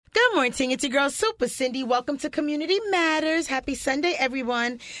Good morning. It's your girl, Super Cindy. Welcome to Community Matters. Happy Sunday,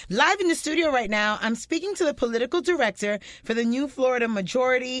 everyone. Live in the studio right now, I'm speaking to the political director for the New Florida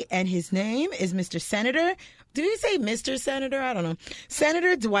Majority, and his name is Mr. Senator. Do you say Mr. Senator? I don't know.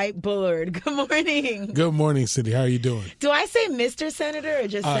 Senator Dwight Bullard. Good morning. Good morning, Cindy. How are you doing? Do I say Mr. Senator or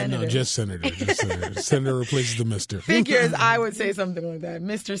just Senator? No, just Senator. Just Senator. Senator replaces the Mr. Figures I would say something like that.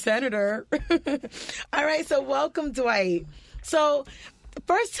 Mr. Senator. All right, so welcome, Dwight. So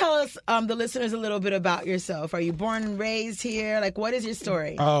first tell us, the listeners, a little bit about yourself. Are you born and raised here? Like, what is your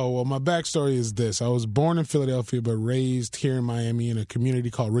story? Oh, well, my backstory is this. I was born in Philadelphia, but raised here in Miami in a community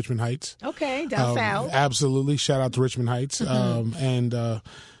called Richmond Heights. Okay, down south. Absolutely. Shout out to Richmond Heights. And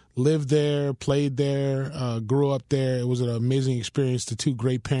lived there, played there, grew up there. It was an amazing experience to two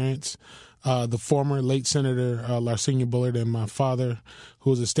great parents. The former late Senator Larcenia Bullard and my father, who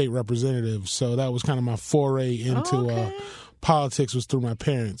was a state representative. So that was kind of my foray into politics, was through my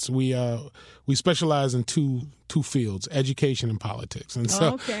parents. We specialize in two fields, education and politics. And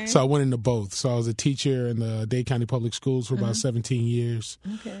so I went into both. So I was a teacher in the Dade County Public Schools for about 17 years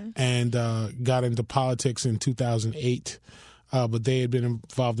and got into politics in 2008. But they had been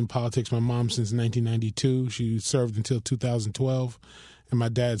involved in politics, my mom, since 1992. She served until 2012. And my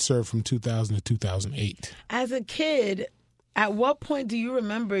dad served from 2000 to 2008. As a kid, at what point do you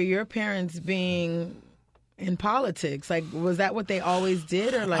remember your parents being in politics? Like, was that what they always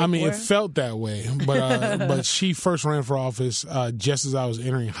did? Or like, I mean, it felt that way. But she first ran for office just as I was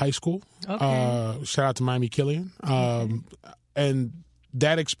entering high school. Shout out to Miami Killian. And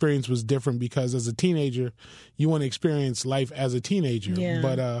that experience was different because as a teenager, you want to experience life as a teenager. Yeah.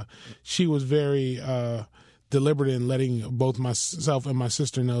 But she was very deliberate in letting both myself and my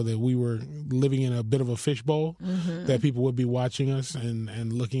sister know that we were living in a bit of a fishbowl, that people would be watching us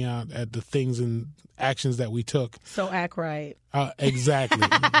and looking out at the things and actions that we took. So act right. Exactly.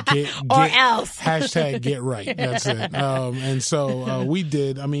 Or else. Hashtag get right. That's it. And so we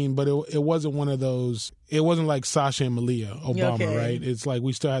did. I mean, but it wasn't one of those. It wasn't like Sasha and Malia Obama, right? It's like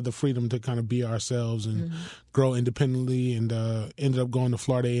we still had the freedom to kind of be ourselves and grow independently, and ended up going to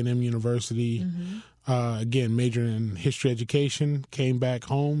Florida A&M University. Again, majoring in history education, came back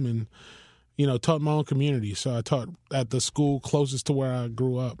home and, taught my own community. So I taught at the school closest to where I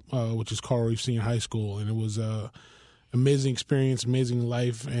grew up, which is Coral Reef Senior High School. And it was an amazing experience, amazing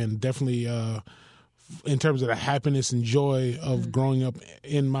life, and definitely in terms of the happiness and joy of growing up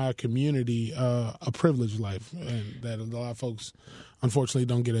in my community, a privileged life, and that a lot of folks unfortunately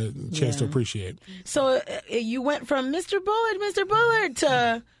don't get a chance to appreciate. So you went from Mr. Bullard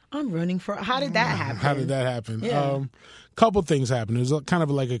to I'm running for. How did that happen? Yeah. Couple things happened. It was kind of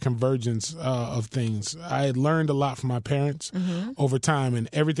like a convergence of things. I had learned a lot from my parents over time, and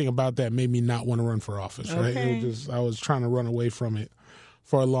everything about that made me not want to run for office. Right? It was I was trying to run away from it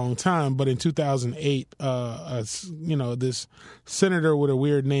for a long time. But in 2008, this senator with a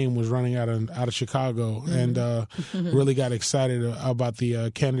weird name was running out of Chicago, and really got excited about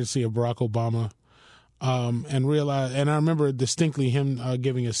the candidacy of Barack Obama. And realized, and I remember distinctly him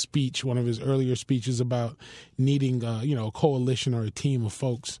giving a speech, one of his earlier speeches, about needing, a coalition or a team of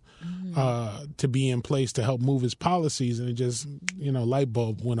folks to be in place to help move his policies, and it just, light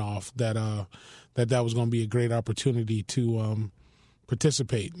bulb went off that was going to be a great opportunity to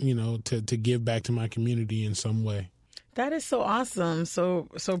participate, to give back to my community in some way. That is so awesome. So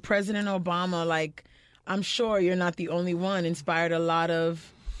President Obama, like, I'm sure you're not the only one, inspired a lot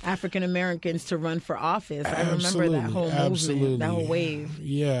of African Americans to run for office. I remember that whole movement, that whole wave.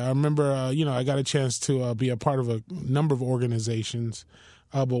 Yeah, I remember, I got a chance to be a part of a number of organizations,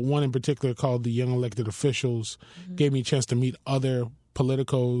 but one in particular called the Young Elected Officials gave me a chance to meet other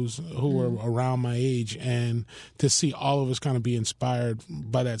politicos who were around my age, and to see all of us kind of be inspired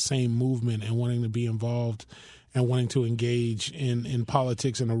by that same movement and wanting to be involved and wanting to engage in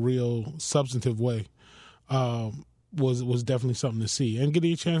politics in a real substantive way. Was definitely something to see, and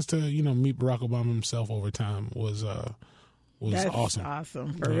getting a chance to meet Barack Obama himself over time was That's awesome.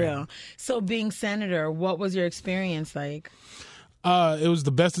 Awesome, for real. So being senator, what was your experience like? It was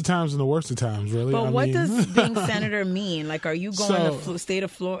the best of times and the worst of times, really. But what does being senator mean? Like, are you going to state of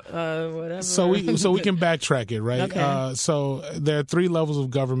Florida, whatever? So we can backtrack it, right? Okay. So there are three levels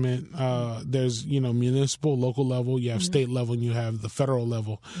of government. There's municipal, local level. You have state level, and you have the federal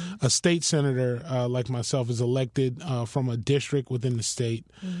level. A state senator, like myself, is elected from a district within the state,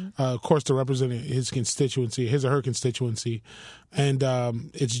 of course, to represent his constituency, his or her constituency. And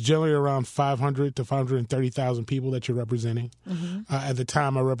it's generally around 500 to 530,000 people that you're representing. At the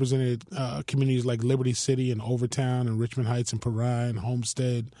time, I represented communities like Liberty City and Overtown and Richmond Heights and Parai and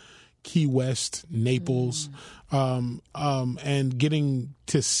Homestead, Key West, Naples, and getting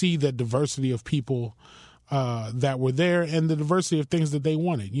to see the diversity of people that were there and the diversity of things that they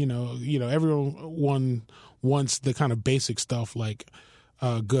wanted. Everyone wants the kind of basic stuff like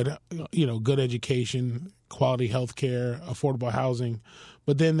good education, quality health care, affordable housing.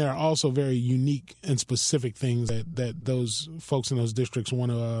 But then there are also very unique and specific things that those folks in those districts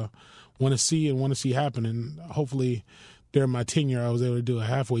want to see and want to see happen. And hopefully during my tenure, I was able to do a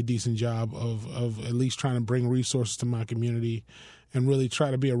halfway decent job of at least trying to bring resources to my community and really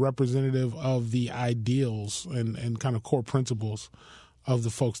try to be a representative of the ideals and kind of core principles of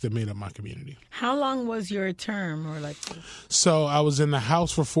the folks that made up my community. How long was your term? So I was in the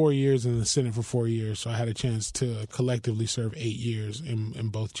House for 4 years and the Senate for 4 years. So I had a chance to collectively serve 8 years in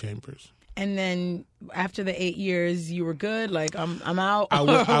both chambers. And then after the 8 years, you were good? Like, I'm out?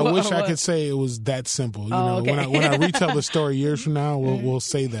 I wish I could say it was that simple. Okay. when I retell the story years from now, we'll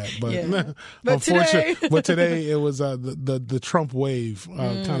say that. But, but unfortunately, today it was the Trump wave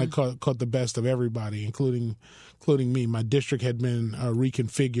kind of caught the best of everybody, including me. My district had been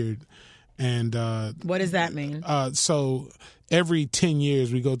reconfigured. And what does that mean? So every 10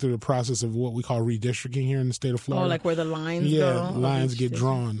 years, we go through the process of what we call redistricting here in the state of Florida. Oh, like where the lines go? Yeah, lines get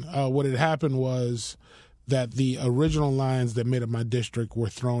drawn. What had happened was that the original lines that made up my district were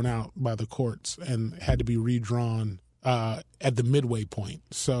thrown out by the courts and had to be redrawn at the midway point.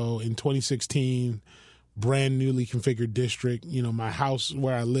 So in 2016, brand newly configured district, my house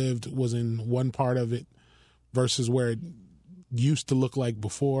where I lived was in one part of it versus where it used to look like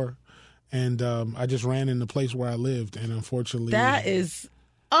before. And I just ran in the place where I lived, and unfortunately, that is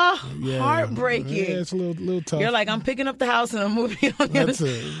heartbreaking. Yeah, it's a little tough. You're like, I'm picking up the house and I'm moving on the other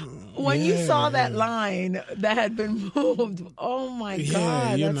side. When you saw that line that had been moved, oh my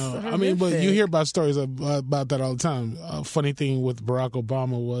God, that's horrific. But you hear about stories about that all the time. A funny thing with Barack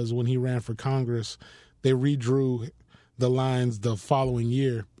Obama was when he ran for Congress, they redrew the lines the following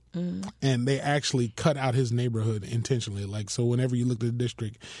year. And they actually cut out his neighborhood intentionally. Like, so whenever you looked at the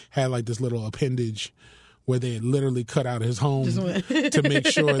district, had like this little appendage where they had literally cut out his home to make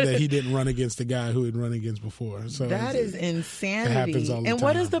sure that he didn't run against the guy who had run against before. So that is insanity. It happens all the time. And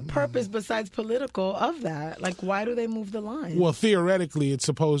what is the purpose besides political of that? Like, why do they move the line? Well, theoretically, it's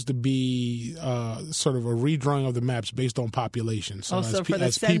supposed to be sort of a redrawing of the maps based on population. So for the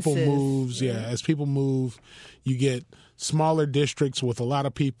as people move, you get smaller districts with a lot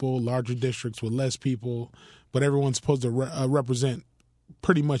of people, larger districts with less people, but everyone's supposed to represent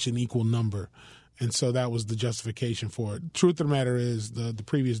pretty much an equal number. And so that was the justification for it. Truth of the matter is the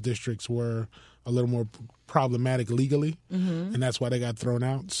previous districts were a little more problematic legally, and that's why they got thrown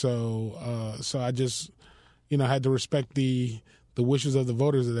out. So I just, had to respect the wishes of the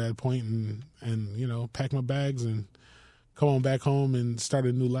voters at that point and pack my bags and come on back home and start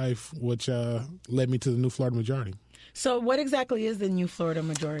a new life, which led me to the New Florida Majority. So what exactly is the New Florida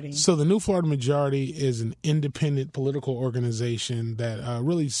Majority? So the New Florida Majority is an independent political organization that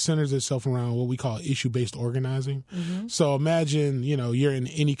really centers itself around what we call issue-based organizing. So imagine, you're in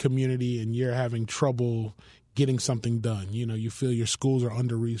any community and you're having trouble getting something done. You feel your schools are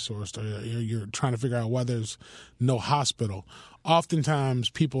under-resourced or you're trying to figure out why there's no hospital. Oftentimes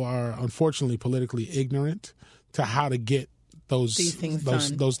people are unfortunately politically ignorant to how to get those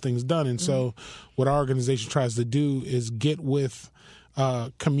things done. And so what our organization tries to do is get with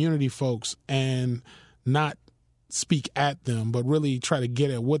community folks and not speak at them, but really try to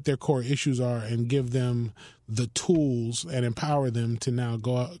get at what their core issues are and give them the tools and empower them to now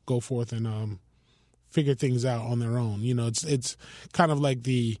go forth and figure things out on their own. It's kind of like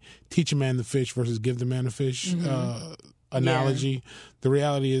the teach a man to fish versus give the man a fish analogy. Yeah. The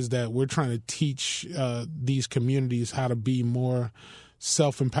reality is that we're trying to teach these communities how to be more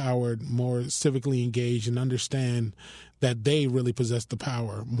self-empowered, more civically engaged, and understand that they really possess the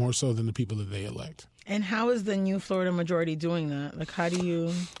power more so than the people that they elect. And how is the New Florida Majority doing that? Like, how do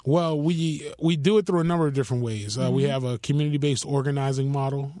you... Well, we do it through a number of different ways. We have a community-based organizing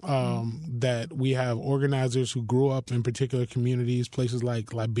model that we have organizers who grew up in particular communities, places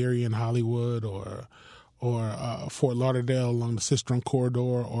like Liberia and Hollywood or Fort Lauderdale along the Sistrum Corridor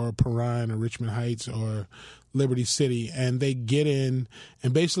or Perrine or Richmond Heights or Liberty City, and they get in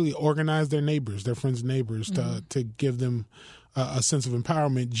and basically organize their neighbors, their friends and neighbors, to give them a sense of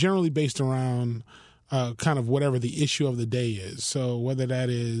empowerment, generally based around kind of whatever the issue of the day is. So whether that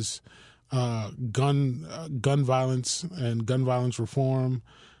is gun violence and gun violence reform,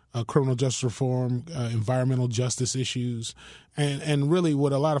 criminal justice reform, environmental justice issues, and really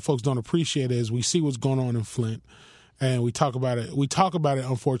what a lot of folks don't appreciate is we see what's going on in Flint, and we talk about it. We talk about it,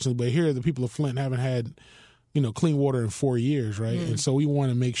 unfortunately, but here the people of Flint haven't had clean water in 4 years, right? And so we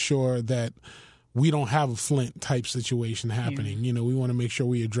want to make sure that we don't have a Flint type situation happening. We want to make sure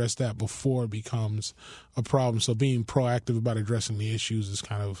we address that before it becomes a problem. So being proactive about addressing the issues is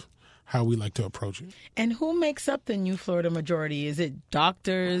kind of how we like to approach it. And who makes up the New Florida majority? Is it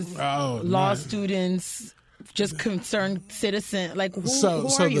doctors, law students, just concerned citizens? Like, who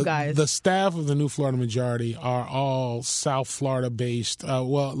are you guys? The staff of the New Florida majority are all South Florida based.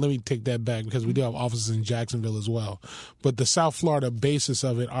 Well, let me take that back because we do have offices in Jacksonville as well. But the South Florida basis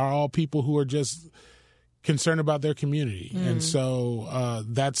of it are all people who are just concerned about their community. And so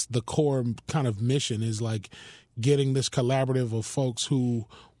that's the core kind of mission, is like getting this collaborative of folks who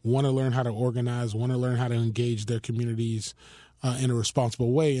want to learn how to organize, want to learn how to engage their communities in a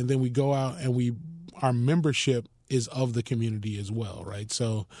responsible way. And then we go out and our membership is of the community as well, right?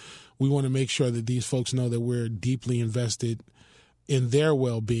 So we want to make sure that these folks know that we're deeply invested in their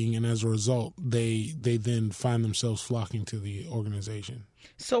well-being, and as a result, they then find themselves flocking to the organization.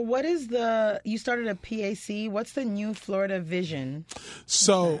 So what is you started a PAC, what's the New Florida vision?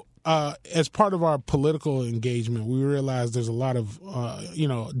 So as part of our political engagement, we realize there's a lot of,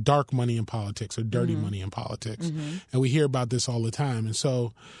 dark money in politics or dirty money in politics. And we hear about this all the time. And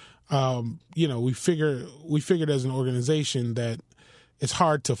so, we figured as an organization that it's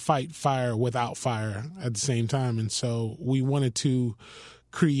hard to fight fire without fire at the same time. And so we wanted to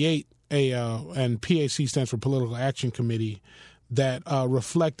create and PAC stands for Political Action Committee, that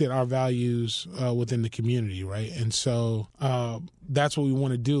reflected our values within the community, right? And so that's what we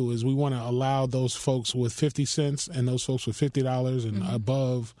want to do, is we want to allow those folks with 50 cents and those folks with $50 and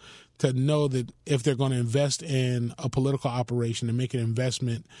above to know that if they're going to invest in a political operation and make an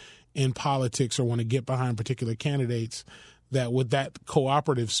investment in politics or want to get behind particular candidates, that with that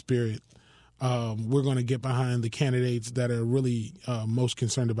cooperative spirit, we're going to get behind the candidates that are really most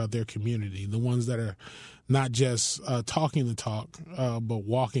concerned about their community, the ones that are not just talking the talk, but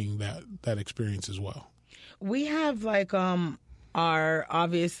walking that experience as well. We have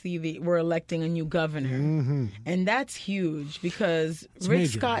we're electing a new governor, and that's huge because Rick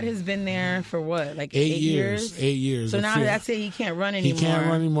Scott has been there for what, 8 years? 8 years. So now that's it. He can't run anymore. He can't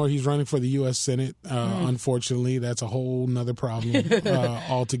run anymore. He's running for the U.S. Senate. Unfortunately, that's a whole nother problem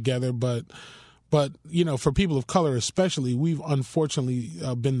altogether. But for people of color especially, we've unfortunately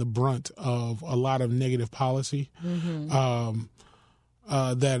been the brunt of a lot of negative policy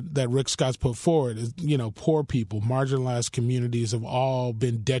that Rick Scott's put forward. Poor people, marginalized communities have all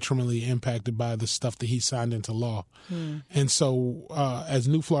been detrimentally impacted by the stuff that he signed into law. And so as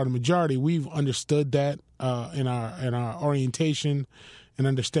New Florida Majority, we've understood that in our orientation and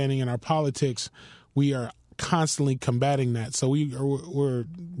understanding in our politics. We are constantly combating that. So we're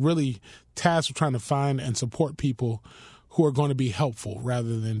really tasked with trying to find and support people who are going to be helpful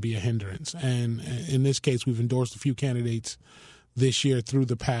rather than be a hindrance. And in this case, we've endorsed a few candidates this year through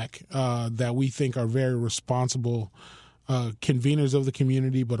the PAC that we think are very responsible conveners of the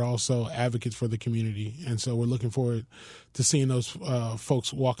community, but also advocates for the community. And so we're looking forward to seeing those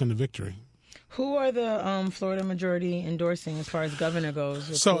folks walk into victory. Who are the Florida majority endorsing as far as governor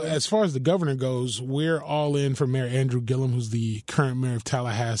goes? So as far as the governor goes, we're all in for Mayor Andrew Gillum, who's the current mayor of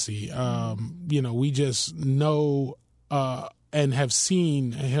Tallahassee. We just know and have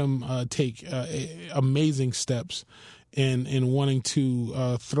seen him take amazing steps in wanting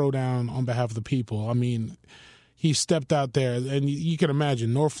to throw down on behalf of the people. I mean, he stepped out there, and you can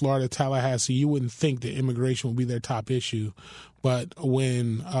imagine North Florida, Tallahassee, you wouldn't think that immigration would be their top issue. But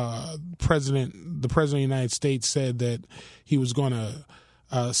when the President of the United States said that he was going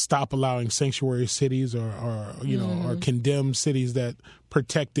to stop allowing sanctuary cities or condemn cities that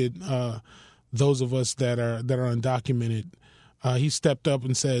protected those of us that are undocumented, he stepped up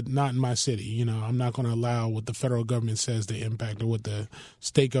and said, not in my city. I'm not going to allow what the federal government says to impact or what the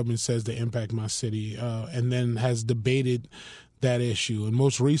state government says to impact my city, and then has debated that issue. And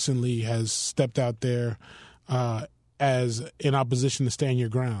most recently has stepped out there as in opposition to Stand Your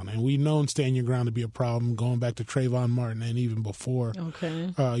Ground. And we've known Stand Your Ground to be a problem going back to Trayvon Martin and even before, whether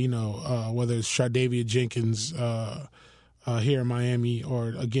it's Shardavia Jenkins here in Miami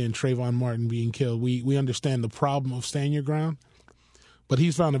or, again, Trayvon Martin being killed. We understand the problem of Stand Your Ground, but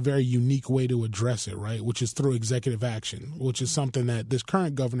he's found a very unique way to address it, right, which is through executive action, which is something that this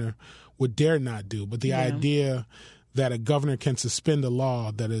current governor would dare not do. But the idea that a governor can suspend a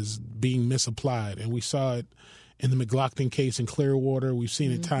law that is being misapplied, and we saw it in the McLaughlin case in Clearwater. We've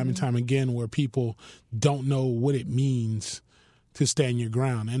seen it time and time again where people don't know what it means to stand your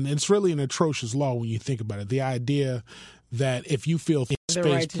ground. And it's really an atrocious law when you think about it. The idea that if you feel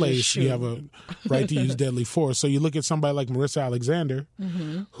space, place, you have a right to use deadly force. So you look at somebody like Marissa Alexander,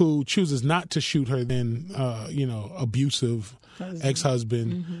 who chooses not to shoot her then, abusive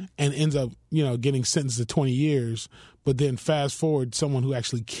ex-husband, and ends up, getting sentenced to 20 years. But then fast forward, someone who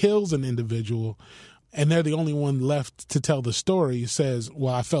actually kills an individual, and they're the only one left to tell the story, says,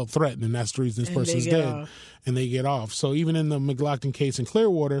 well, I felt threatened, and that's the reason this person's dead. And they get off. So even in the McLaughlin case in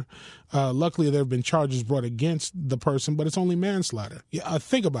Clearwater, luckily there have been charges brought against the person, but it's only manslaughter. Yeah,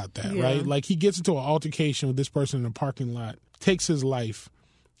 think about that, right? Like, he gets into an altercation with this person in a parking lot, takes his life,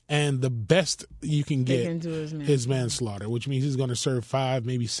 and the best you can get is manslaughter, which means he's going to serve 5,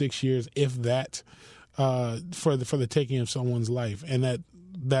 maybe 6 years, if that, for the taking of someone's life. And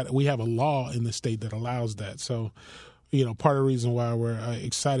that we have a law in the state that allows that. So, part of the reason why we're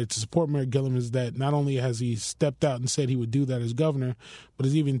excited to support Mayor Gillum is that not only has he stepped out and said he would do that as governor, but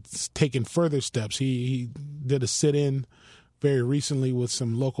has even taken further steps. He did a sit-in very recently with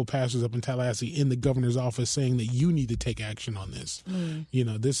some local pastors up in Tallahassee in the governor's office, saying that you need to take action on this.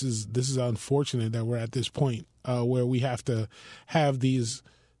 This is unfortunate that we're at this point where we have to have these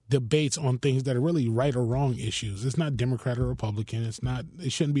debates on things that are really right or wrong issues. It's not Democrat or Republican.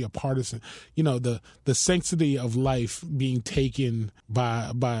 It shouldn't be a partisan. The sanctity of life being taken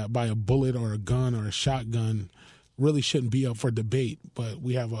by a bullet or a gun or a shotgun really shouldn't be up for debate. But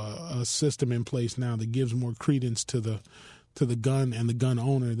we have a system in place now that gives more credence to the gun and the gun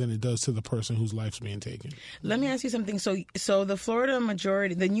owner than it does to the person whose life's being taken. Let me ask you something. So the Florida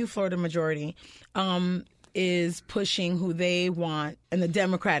majority, the new Florida majority, is pushing who they want on the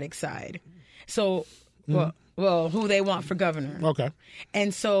Democratic side. So, well, who they want for governor. Okay.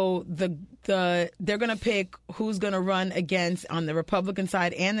 And so they're going to pick who's going to run against on the Republican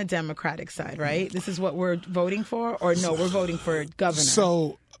side and the Democratic side, right? This is what we're voting for? Or no, we're voting for governor.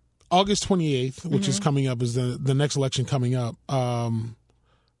 So August 28th, which is coming up, is the next election coming up,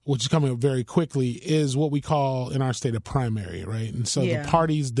 which is coming up very quickly, is what we call in our state a primary, right? And so the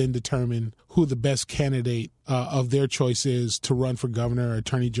parties then determine who the best candidate of their choice is to run for governor,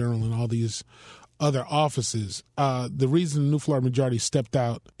 attorney general, and all these other offices. The reason the New Florida majority stepped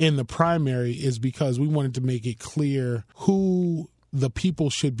out in the primary is because we wanted to make it clear who the people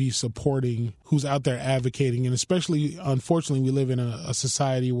should be supporting, who's out there advocating, and especially, unfortunately, we live in a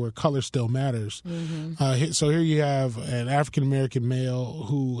society where color still matters. So here you have an African-American male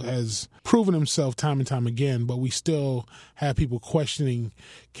who has proven himself time and time again, but we still have people questioning,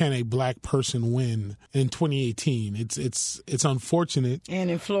 can a black person win in 2018? It's unfortunate. And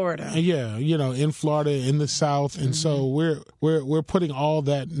in Florida. Yeah, in Florida, in the South. And so we're putting all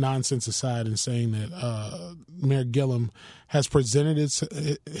that nonsense aside and saying that Mayor Gillum has presented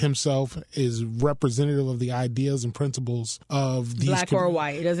himself, is representative of the ideas and principles of these black or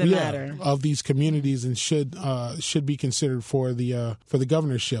white, it doesn't matter, of these communities, and should be considered for the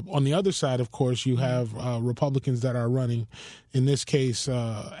governorship. On the other side, of course, you have Republicans that are running. In this case,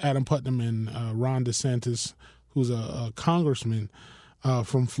 Adam Putnam and Ron DeSantis, who's a congressman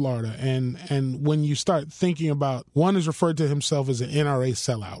from Florida. And when you start thinking about, one is referred to himself as an NRA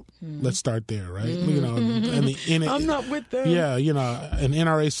sellout. Let's start there, right? I'm not with them. Yeah, an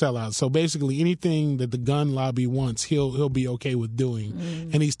NRA sellout. So basically anything that the gun lobby wants, he'll be okay with doing.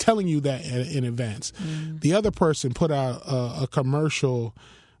 And he's telling you that in advance. The other person put out a commercial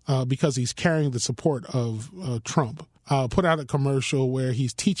because he's carrying the support of Trump. Put out a commercial where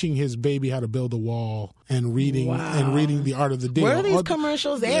he's teaching his baby how to build a wall and reading The Art of the Deal. Where are these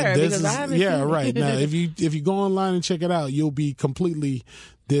commercials aired? Because I haven't seen right. Now, if you go online and check it out, you'll be completely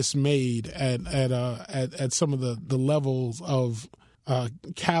dismayed at some of the levels of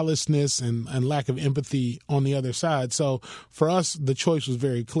callousness and lack of empathy on the other side. So for us, the choice was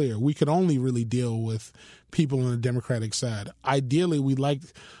very clear. We could only really deal with people on the Democratic side. Ideally, we'd like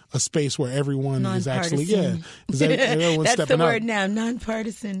a space where everyone is actually, everyone's That's stepping the word up. now,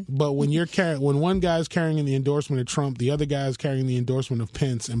 nonpartisan. But when when one guy's carrying the endorsement of Trump, the other guy's carrying the endorsement of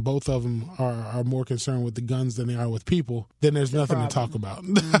Pence, and both of them are more concerned with the guns than they are with people, then there's nothing to talk about.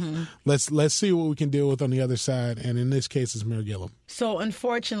 Let's see what we can deal with on the other side, and in this case, it's Mayor Gillum. So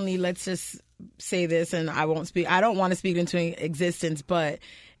unfortunately, let's just say this, and I don't want to speak into existence, but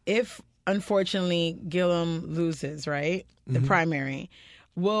if unfortunately Gillum loses, right, the primary,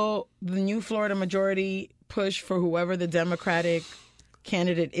 will the new Florida majority push for whoever the Democratic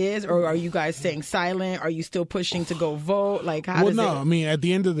candidate is, or are you guys staying silent? Are you still pushing to go vote? Like, how does it... I mean, at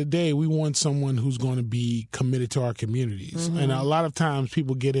the end of the day, we want someone who's going to be committed to our communities. And a lot of times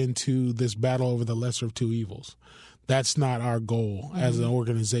people get into this battle over the lesser of two evils. That's not our goal as an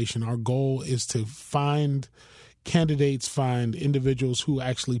organization. Our goal is to find candidates find individuals who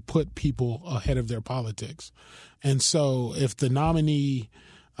actually put people ahead of their politics. And so if the nominee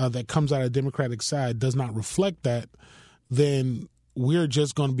that comes out of the Democratic side does not reflect that, then we're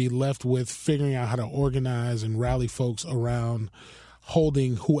just going to be left with figuring out how to organize and rally folks around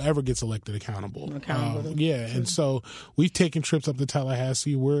holding whoever gets elected accountable. And so we've taken trips up to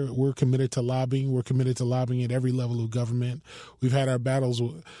Tallahassee. We're committed to lobbying. We're committed to lobbying at every level of government. We've had our battles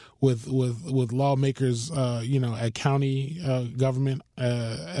with lawmakers, at county government,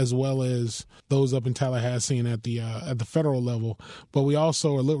 as well as those up in Tallahassee and at the federal level. But we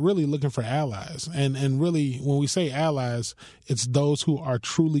also are really looking for allies. And really, when we say allies, it's those who are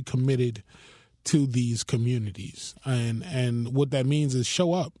truly committed to these communities. And what that means is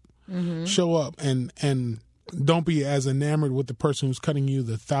show up. Show up and don't be as enamored with the person who's cutting you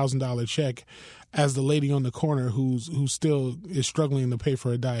the $1,000 check as the lady on the corner who still is struggling to pay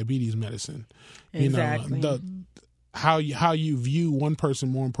for her diabetes medicine. Exactly. How you view one person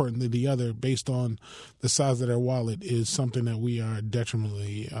more important than the other based on the size of their wallet is something that we are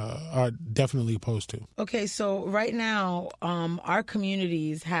definitely opposed to. Okay, so right now, our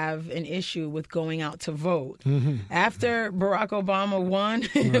communities have an issue with going out to vote. After Barack Obama won,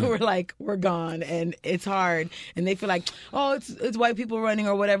 we're gone, and it's hard, and they feel like, oh, it's white people running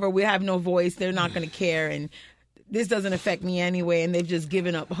or whatever. We have no voice. They're not going to care, and this doesn't affect me anyway, and they've just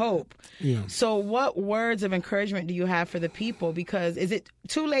given up hope. Yeah. So what words of encouragement do you have for the people? Because is it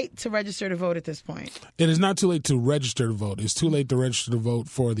too late to register to vote at this point? It is not too late to register to vote. It's too late to register to vote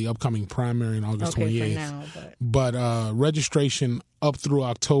for the upcoming primary on August 28th. For now, but registration up through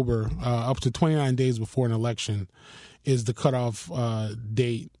October, up to 29 days before an election, is the cutoff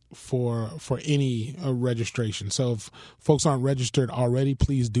date for any registration. So if folks aren't registered already,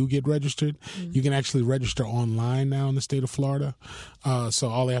 please do get registered. You can actually register online now in the state of Florida. So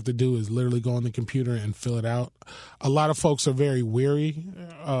all they have to do is literally go on the computer and fill it out. A lot of folks are very weary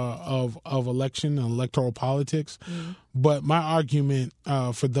of election and electoral politics. But my argument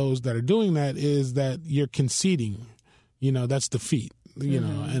for those that are doing that is that you're conceding. That's defeat.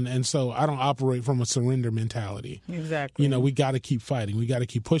 And so I don't operate from a surrender mentality. Exactly. We got to keep fighting. We got to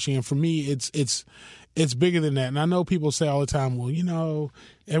keep pushing. And for me, it's bigger than that. And I know people say all the time, well,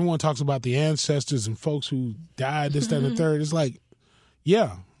 everyone talks about the ancestors and folks who died, this, that, and the third. It's like,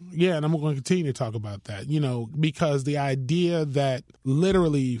 yeah, and I'm going to continue to talk about that, because the idea that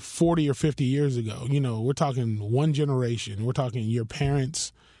literally 40 or 50 years ago, we're talking one generation, we're talking your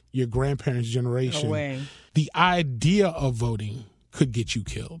parents, your grandparents' generation. Away. The idea of voting could get you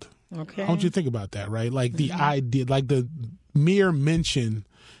killed. Okay. I want you to think about that, right? Like the idea, like the mere mention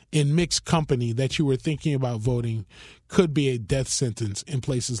in mixed company that you were thinking about voting could be a death sentence in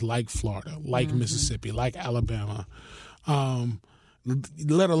places like Florida, like Mississippi, like Alabama,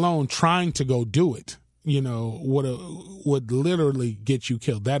 let alone trying to go do it, would literally get you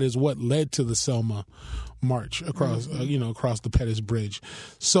killed. That is what led to the Selma march across, across the Pettus Bridge.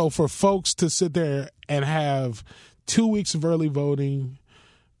 So for folks to sit there and have 2 weeks of early voting,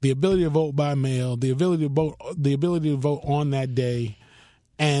 the ability to vote by mail, the ability to vote on that day,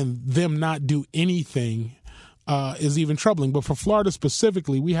 and them not do anything is even troubling. But for Florida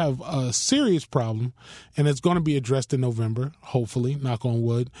specifically, we have a serious problem, and it's going to be addressed in November, hopefully, knock on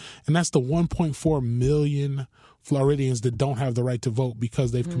wood, and that's the 1.4 million Floridians that don't have the right to vote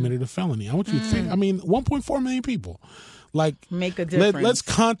because they've committed a felony. I want you to think, 1.4 million people. Like, make a difference. Let's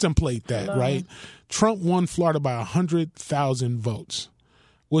contemplate that, right? Trump won Florida by 100,000 votes,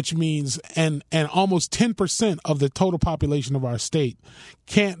 which means, and almost 10% of the total population of our state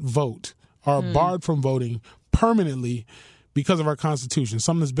can't vote or are barred from voting permanently because of our Constitution,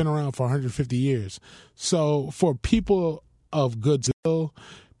 something that's been around for 150 years. So for people of goodwill,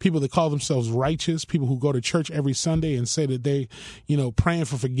 people that call themselves righteous, people who go to church every Sunday and say that they, praying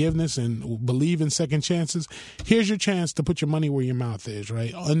for forgiveness and believe in second chances, here's your chance to put your money where your mouth is,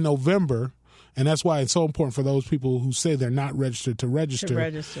 right? In November, and that's why it's so important for those people who say they're not registered to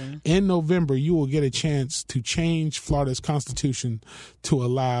register. In November, you will get a chance to change Florida's Constitution to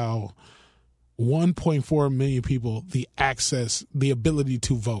allow 1.4 million people the ability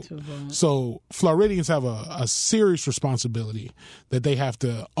to vote. So Floridians have a serious responsibility that they have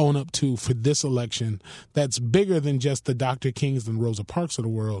to own up to for this election that's bigger than just the Dr. Kings and Rosa Parks of the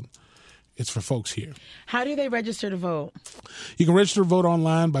world. It's for folks here. How do they register to vote? You can register to vote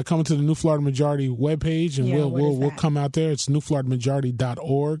online by coming to the New Florida Majority webpage, and we'll come out there. It's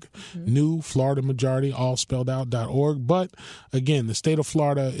newfloridamajority.org, New Florida Majority, all spelled out, .org. But, again, the state of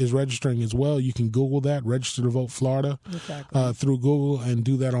Florida is registering as well. You can Google that, Register to Vote Florida, through Google, and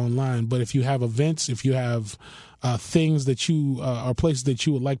do that online. But if you have events, if you have things that you or places that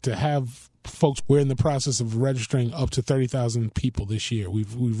you would like to have folks, we're in the process of registering up to 30,000 people this year.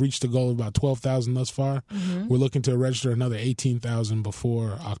 We've reached a goal of about 12,000 thus far. Mm-hmm. We're looking to register another 18,000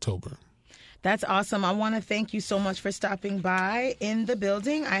 before October. That's awesome. I want to thank you so much for stopping by. In the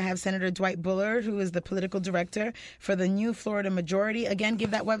building, I have Senator Dwight Bullard, who is the political director for the New Florida Majority. Again,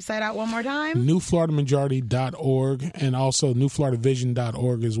 give that website out one more time. NewFloridaMajority.org, and also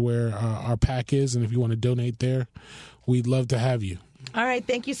NewFloridaVision.org is where our PAC is. And if you want to donate there, we'd love to have you. All right.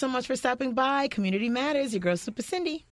 Thank you so much for stopping by. Community Matters. Your girl, Super Cindy.